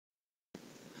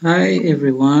Hi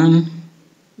everyone,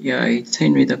 it's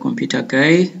Henry the computer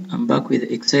guy. I'm back with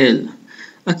Excel.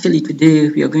 Actually today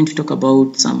we are going to talk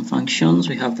about some functions.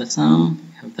 We have the sum,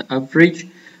 we have the average,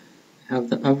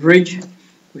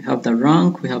 we have the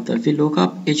rank, we have the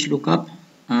VLOOKUP, HLOOKUP,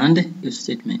 and if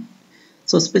statement.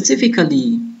 So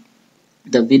specifically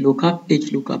the VLOOKUP,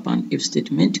 HLOOKUP, and if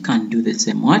statement can do the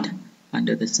same what? And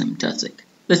do the same task.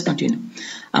 Let's continue.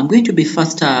 I'm going to be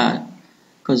faster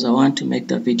because I want to make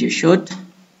the video short.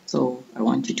 So I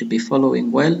want you to be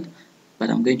following well, but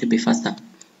I'm going to be faster.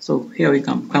 So here we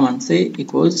come and say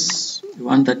equals, we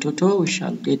want the total, we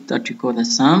shall get that we call the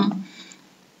sum.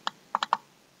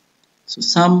 So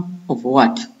sum of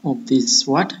what? Of these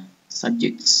what?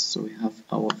 Subjects. So we have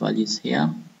our values here.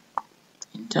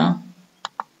 Enter.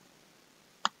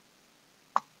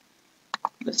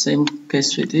 The same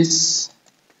case with this,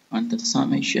 and the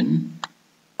summation.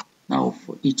 Now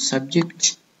for each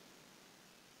subject,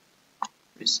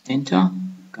 press enter,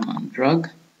 come and drag,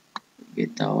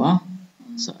 get our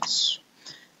answers.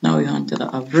 Now we enter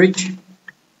the average.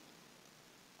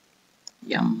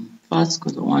 First,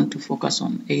 because I want to focus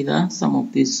on either some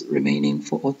of these remaining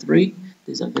 4 or 3.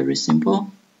 These are very simple.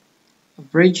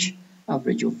 Average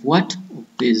of what? Of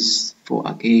these 4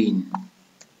 again.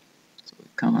 So we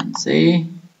come and say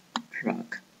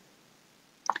drag.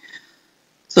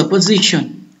 So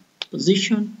position,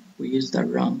 we use the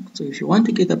rank. So if you want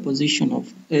to get the position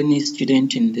of any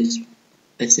student in this,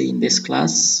 let's say in this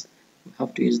class, we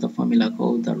have to use the formula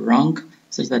called the rank,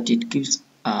 such that it gives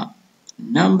a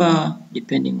number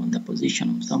depending on the position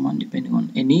of someone, depending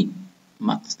on any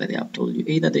marks that they have told you,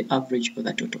 either the average or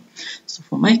the total. So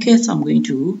for my case, I'm going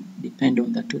to depend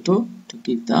on the total to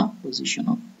give the position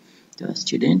of the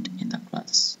student in the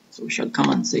class. So we shall come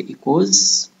and say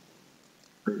equals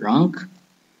rank.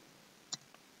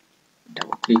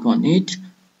 Double click on it,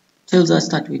 tells us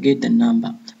that we get the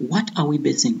number. What are we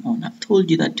basing on? I've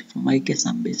told you that for my case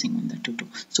I'm basing on the total.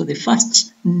 So the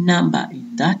first number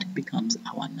in that becomes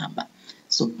our number.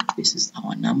 So this is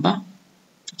our number,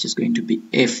 which is going to be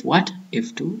F what?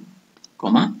 F2,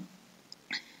 comma.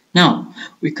 Now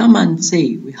we come and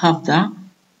say we have the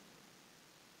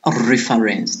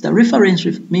reference. The reference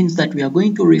means that we are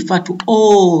going to refer to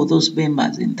all those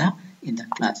members in the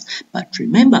class. But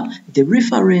remember, the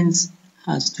reference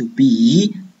has to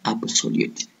be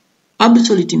absolute.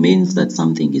 Absolute means that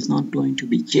something is not going to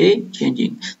be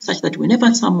changing, such that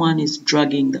whenever someone is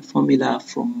dragging the formula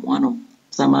from one of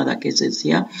some other cases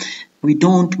here, we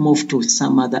don't move to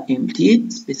some other empty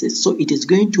spaces. So it is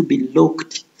going to be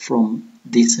locked from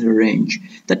this range.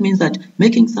 That means that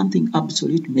making something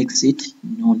absolute makes it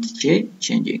not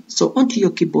changing. So onto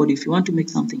your keyboard, if you want to make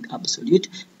something absolute,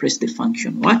 press the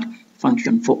function what?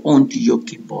 Function for onto your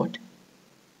keyboard.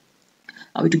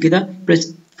 Are we together?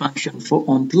 Press function for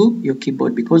onto your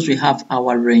keyboard, because we have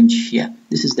our range here.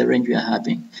 This is the range we are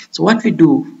having. So what we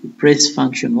do, we press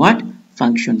function what?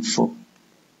 Function for.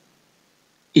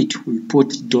 It will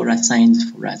put dollar signs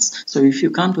for us. So if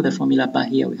you come to the formula bar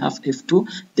here, we have F2,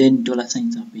 then dollar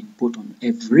signs have been put on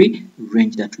every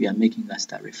range that we are making as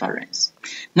the reference.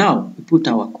 Now we put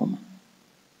our comma.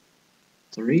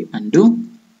 Sorry, undo.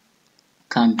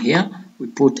 Come here, we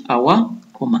put our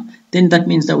comma. Then that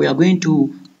means that we are going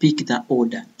to pick the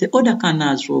order. The order can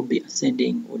as well be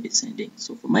ascending or descending.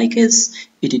 So for my case,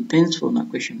 it depends on a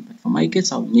question, but for my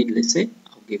case, I'll need, let's say,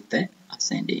 I'll give the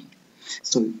ascending.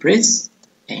 So we press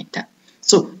enter.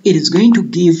 So it is going to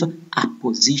give a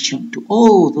position to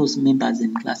all those members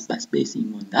in class by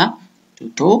basing on the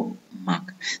total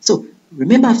mark. So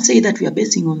remember, I've said that we are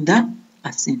basing on the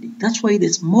ascending. That's why the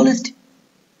smallest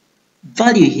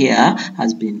value here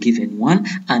has been given 1,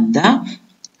 and the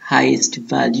highest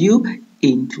value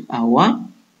into our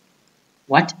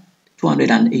what?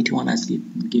 281 has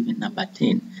been given number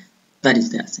 10. That is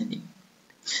the ascending.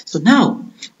 So now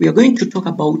we are going to talk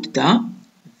about the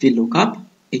VLOOKUP,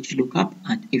 HLOOKUP,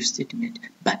 and if statement,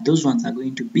 but those ones are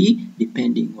going to be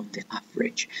depending on the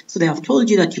average. So they have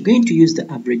told you that you're going to use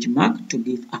the average mark to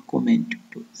give a comment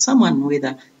to someone,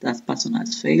 whether that person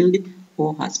has failed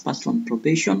or has passed on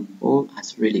probation or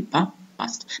has really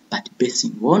passed, but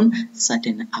basing on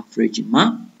certain average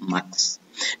marks.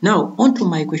 Now onto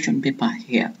my question paper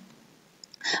here.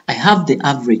 I have the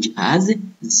average as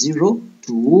 0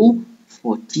 to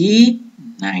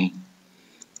 49.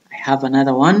 I have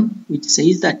another one which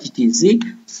says that it is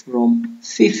from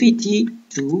 50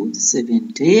 to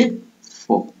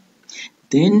 74.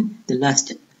 Then the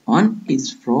last one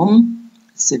is from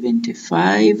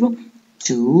 75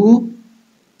 to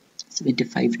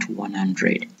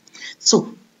 100.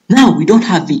 So now we don't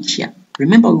have it here.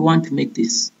 Remember, we want to make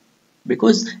this,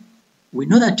 because we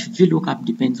know that VLOOKUP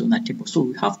depends on the table, so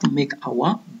we have to make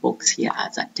our box here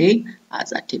as a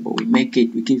table. We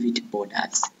give it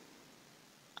borders.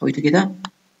 Are we together?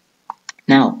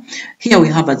 Now, here we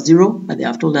have a 0, but they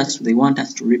have told us they want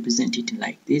us to represent it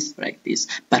like this.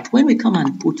 But when we come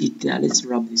and put it there, let's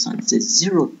rub this one. It says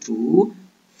 0 to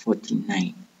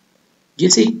 49. Do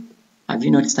you see? Have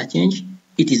you noticed a change?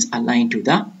 It is aligned to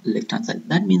the left-hand side.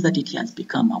 That means that it has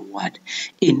become a word.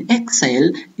 In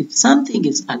Excel, if something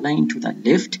is aligned to the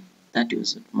left, that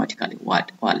is automatically a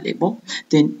word or a label.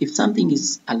 Then if something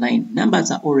is aligned,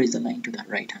 numbers are always aligned to the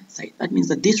right-hand side. That means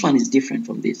that this one is different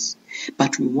from this.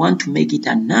 But we want to make it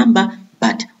a number,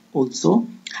 but also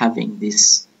having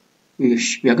this. We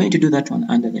are going to do that one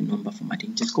under the number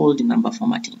formatting. It is called the number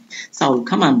formatting. So I'll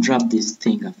come and grab this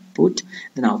thing I've put.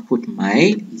 Then I'll put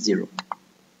my 0.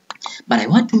 But I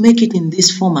want to make it in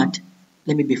this format.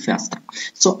 Let me be faster.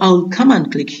 So I'll come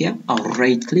and click here. I'll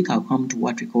right click. I'll come to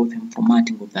what we call the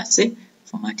formatting of the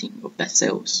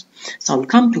cells. So I'll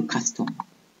come to custom.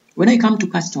 When I come to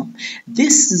custom,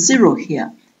 this 0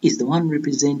 here is the one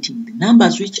representing the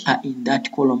numbers which are in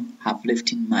that column have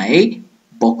left in my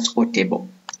box or table.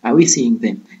 Are we seeing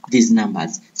them? These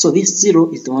numbers. So this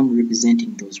 0 is the one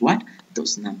representing those what?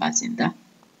 Those numbers in the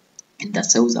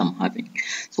cells I'm having.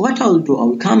 So what I'll do,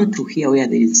 I'll come to here where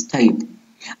there is type.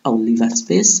 I'll leave a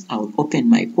space. I'll open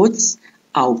my quotes.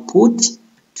 I'll put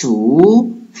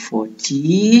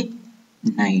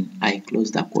 249. I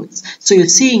close the quotes. So you're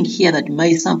seeing here that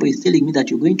my sample is telling me that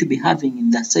you're going to be having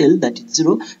in the cell that is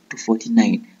 0 to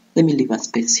 49. Let me leave a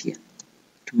space here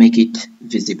to make it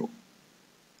visible.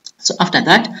 So after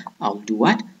that, I'll do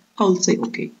what? I'll say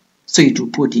OK. So it will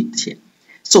put it here.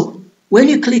 So when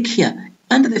you click here,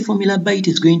 under the formula bar, it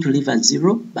is going to leave a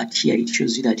 0, but here it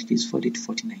shows you that it is 40 to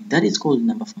 49. That is called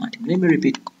number formatting. Let me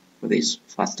repeat for this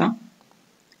faster.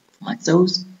 Format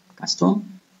cells,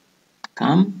 custom,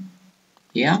 come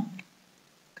here,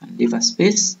 can leave a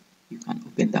space, you can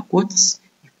open the quotes,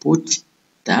 you put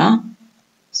the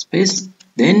space,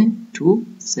 then to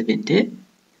 70,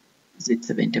 is it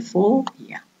 74?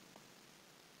 Yeah.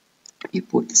 You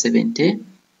put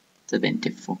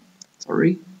 74,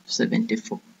 sorry,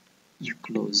 74. You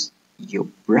close your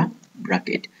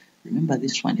bracket. Remember,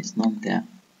 this one is not there.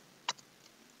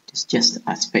 It's just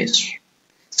a space.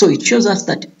 So it shows us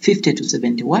that 50 to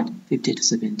 70 what? 50 to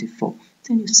 74.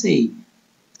 Then you say,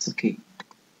 it's okay.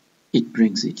 It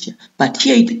brings it here. But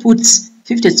here it puts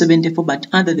 50 to 74, but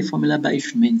under the formula bar it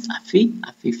remains a 50.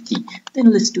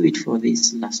 Then let's do it for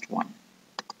this last one.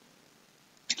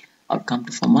 I'll come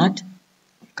to format.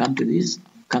 I'll come to this.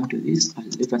 I'll come to this. I'll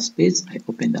leave a space. I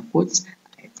open the quotes.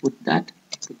 Put that,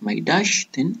 I put my dash,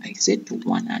 then I set to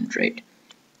 100.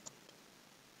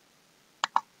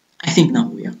 I think now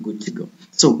we are good to go.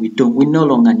 So we no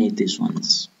longer need these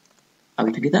ones. Are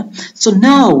we together? So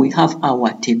now we have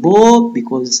our table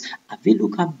because a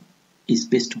VLOOKUP is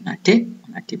based on a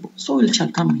table. So we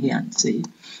shall come here and say,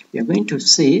 we are going to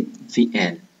say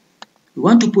VL. We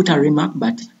want to put a remark,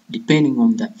 but depending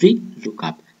on the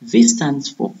VLOOKUP, V stands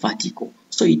for vertical.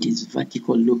 So it is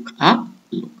vertical lookup.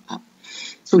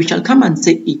 So we shall come and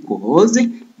say equals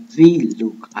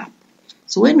VLOOKUP.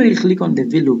 So when we click on the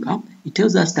VLOOKUP, it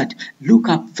tells us that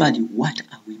lookup value, what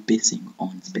are we basing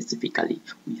on specifically?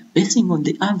 We are basing on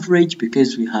the average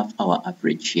because we have our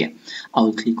average here.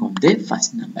 I'll click on the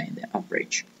first number in the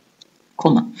average,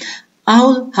 comma.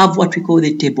 I'll have what we call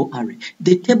the table array.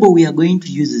 The table we are going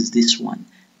to use is this one.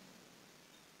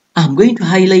 I'm going to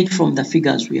highlight from the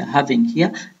figures we are having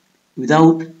here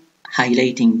without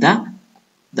highlighting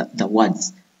the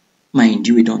words. Mind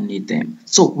you, we don't need them.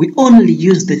 So we only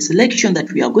use the selection that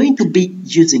we are going to be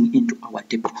using into our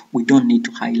table. We don't need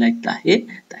to highlight the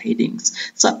headings.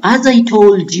 So as I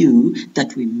told you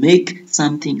that we make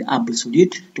something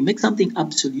absolute, to make something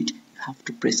absolute, you have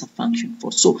to press a function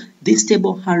for. So this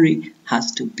table array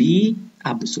has to be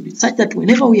absolute, such that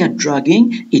whenever we are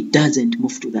dragging, it doesn't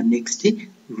move to the next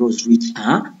rows which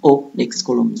are, or next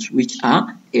columns which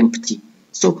are empty.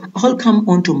 So I'll come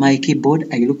onto my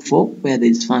keyboard, I look for where there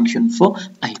is function for,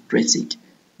 I press it.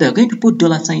 They're going to put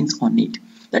 $signs on it.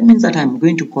 That means that I'm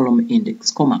going to column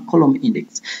index, comma, column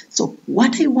index. So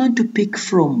what I want to pick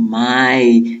from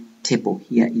my table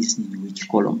here is in which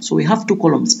column. So we have two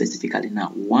columns specifically now,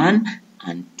 1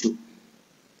 and 2.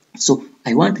 So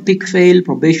I want to pick fail,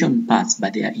 probation, pass,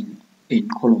 but they are in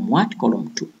column what?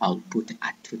 Column 2. I'll put a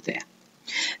 2 there.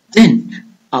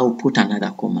 Then I'll put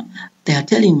another comma. They are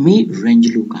telling me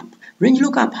range lookup. Range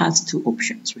lookup has two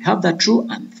options. We have the true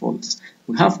and false.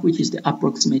 We have which is the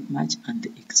approximate match and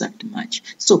the exact match.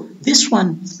 So this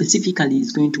one specifically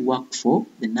is going to work for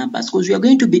the numbers because we are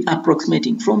going to be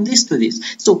approximating from this to this.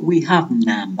 So we have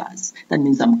numbers. That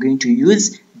means I'm going to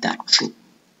use that true.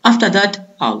 After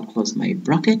that, I'll close my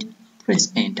bracket,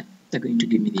 press enter. They're going to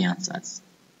give me the answers.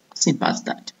 Simple as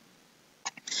that.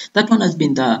 That one has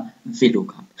been the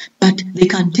VLOOKUP. But they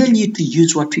can tell you to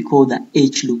use what we call the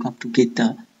HLOOKUP to get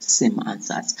the same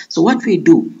answers. So what we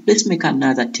do, let's make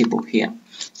another table here.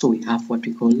 So we have what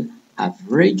we call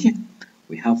average.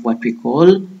 We have what we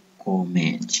call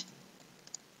comment.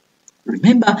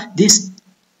 Remember, this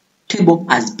table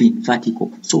has been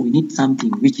vertical. So we need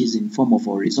something which is in form of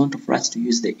horizontal for us to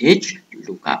use the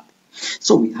HLOOKUP.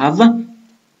 So we have, let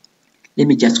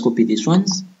me just copy these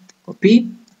ones. Copy.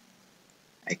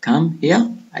 I come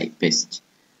here, I paste.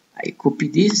 I copy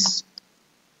this.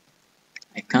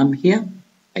 I come here,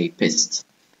 I paste.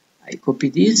 I copy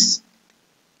this.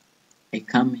 I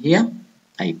come here,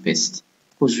 I paste.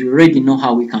 Because we already know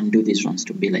how we can do these ones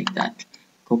to be like that.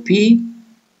 Copy,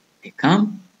 I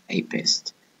come, I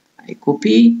paste. I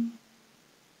copy.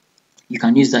 You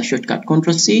can use the shortcut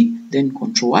Ctrl C, then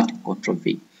Ctrl what? Ctrl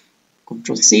V.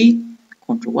 Ctrl C,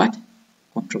 Ctrl what?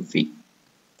 Ctrl V.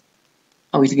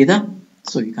 Are we together?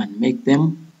 So you can make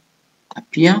them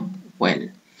appear well.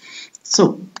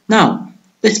 So now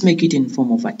let's make it in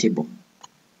form of a table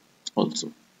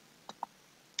also.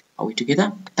 Are we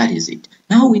together? That is it.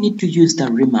 Now we need to use the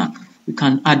remark. We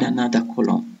can add another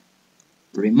column.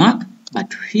 Remark,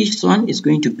 but this one is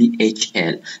going to be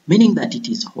HL, meaning that it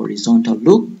is horizontal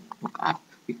lookup.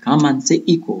 We come and say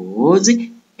equals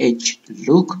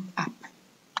HLOOKUP.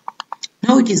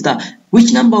 Now it is the,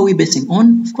 which number are we basing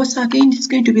on? Of course, again, it's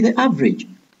going to be the average.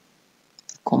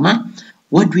 Comma,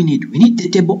 what do we need? We need the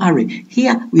table array.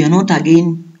 Here, we are not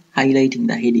again highlighting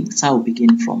the heading. So I'll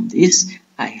begin from this.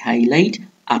 I highlight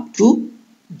up to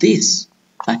this.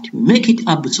 But make it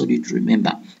absolute,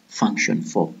 remember, function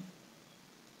 4.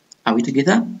 Are we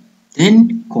together?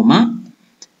 Then, comma.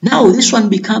 Now, this one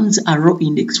becomes a row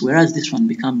index, whereas this one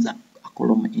becomes a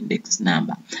column index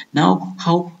number. Now,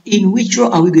 in which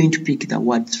row are we going to pick the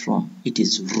words from? It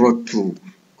is row 2,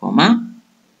 comma,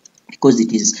 because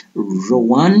it is row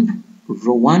 1,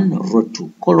 row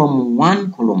 2, column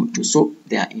 1, column 2. So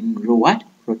they are in row what?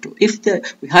 Row 2. If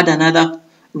we had another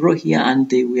row here and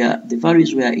the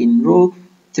values were in row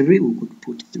 3, we could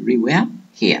put 3 where?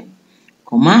 Here,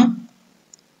 comma.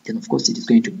 Then of course it is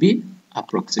going to be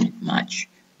approximate match.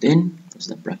 Then close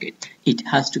the bracket. It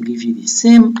has to give you the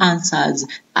same answers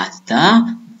as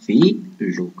the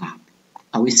VLOOKUP.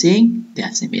 Are we saying they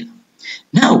are similar?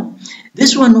 Now,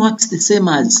 this one works the same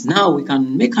as, now we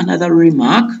can make another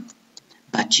remark,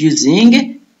 but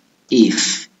using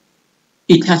if.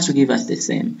 It has to give us the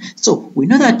same. So we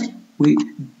know that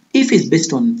if is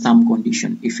based on some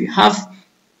condition. If you have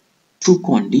two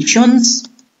conditions,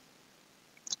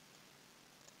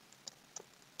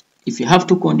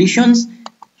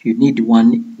 you need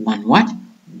one what?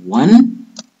 One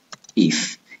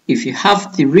if. If you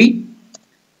have 3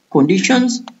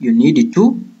 conditions, you need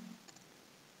 2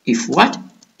 if what?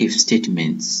 If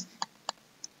statements.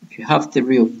 If you have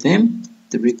 3 of them,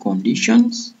 3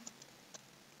 conditions,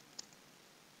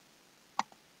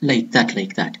 like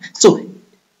that. So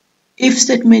if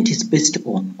statement is based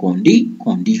on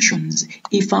conditions.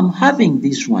 If I'm having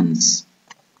these ones,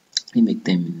 we make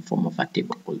them in the form of a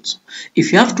table also.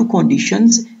 If you have 2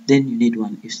 conditions, then you need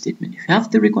 1 if statement. If you have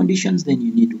 3 conditions, then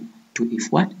you need 2 if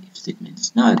what? If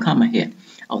statements. Now I come here.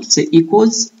 I'll say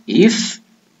equals if.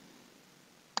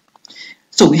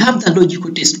 So we have the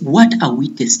logical test. What are we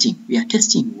testing? We are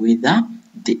testing whether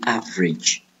the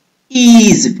average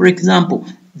is, for example,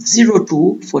 0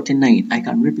 to 49. I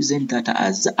can represent that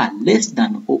as a less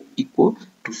than or equal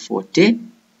to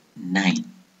 49.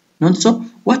 Not so?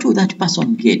 What will that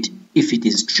person get if it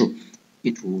is true?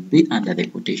 It will be under the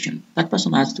quotation. That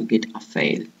person has to get a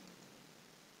fail.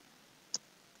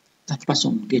 That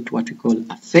person will get what we call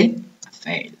a fail.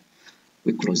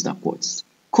 We close the quotes.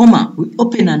 Comma, we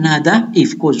open another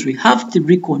if, because we have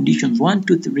 3 conditions. 1,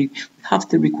 2, 3. We have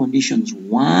 3 conditions.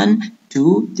 1,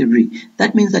 2, 3.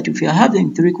 That means that if you are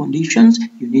having 3 conditions,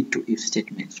 you need 2 if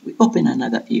statements. We open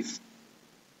another if.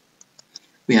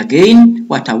 We again,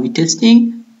 what are we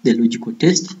testing? The logical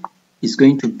test is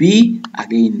going to be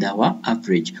again our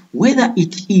average, whether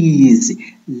it is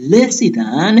less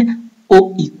than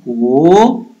or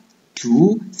equal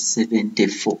to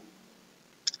 74.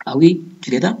 Are we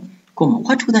together? Comma,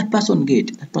 what will that person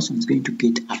get? That person is going to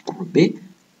get a probation.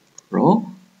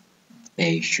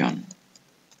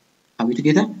 Are we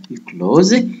together? We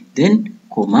close it, then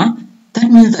comma, That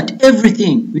means that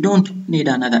everything, we don't need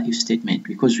another if statement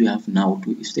because we have now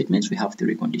 2 if statements, we have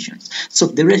 3 conditions. So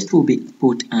the rest will be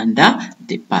put under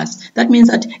the past. That means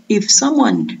that if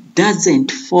someone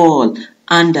doesn't fall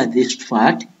under this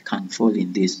part, can fall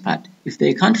in this part. If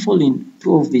they can't fall in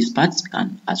 2 of these parts,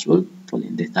 can as well fall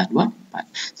in the third one part.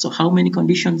 So how many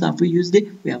conditions have we used?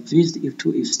 We have used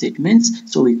 2 if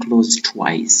statements, so we close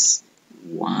twice.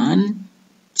 1,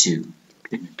 2.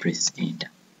 Then we press enter.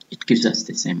 It gives us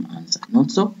the same answer,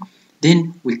 not so?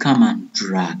 Then we come and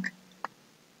drag.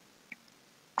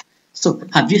 So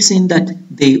have you seen that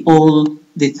the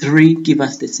 3 give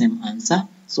us the same answer?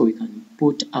 So we can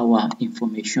put our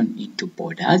information into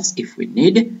borders if we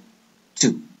need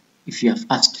to. If you have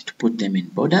asked to put them in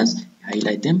borders,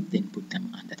 highlight them, then put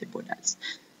them under the borders.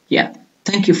 Yeah,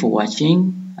 thank you for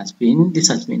watching. This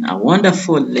has been a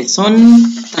wonderful lesson.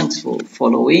 Thanks for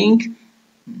following.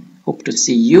 Hope to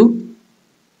see you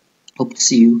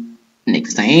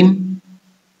next time.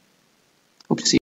 Hope to see you.